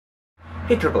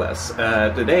Hey Triple S,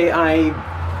 today I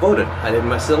voted. I did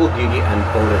my civil duty and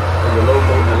voted in the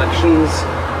local elections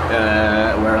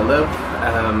where I live.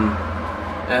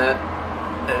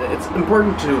 It's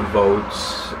important to vote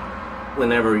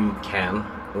whenever you can,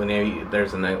 whenever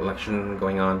there's an election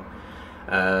going on.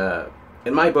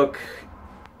 In my book,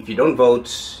 if you don't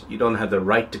vote, you don't have the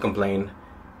right to complain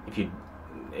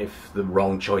if the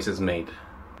wrong choice is made,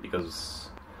 because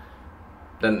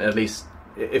then at least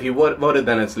if you voted,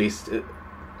 then at least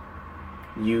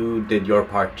you did your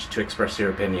part to express your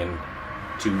opinion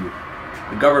to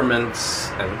the governments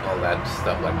and all that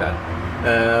stuff like that.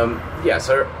 Yeah,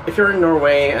 so if you're in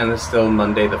Norway and it's still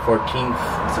Monday the 14th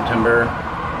of September,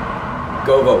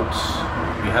 go vote.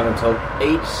 You have until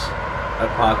 8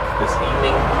 o'clock this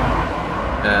evening.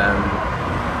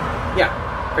 Yeah,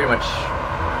 pretty much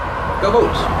go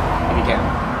vote if you can.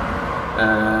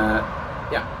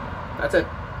 Yeah, that's it.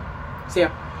 See ya.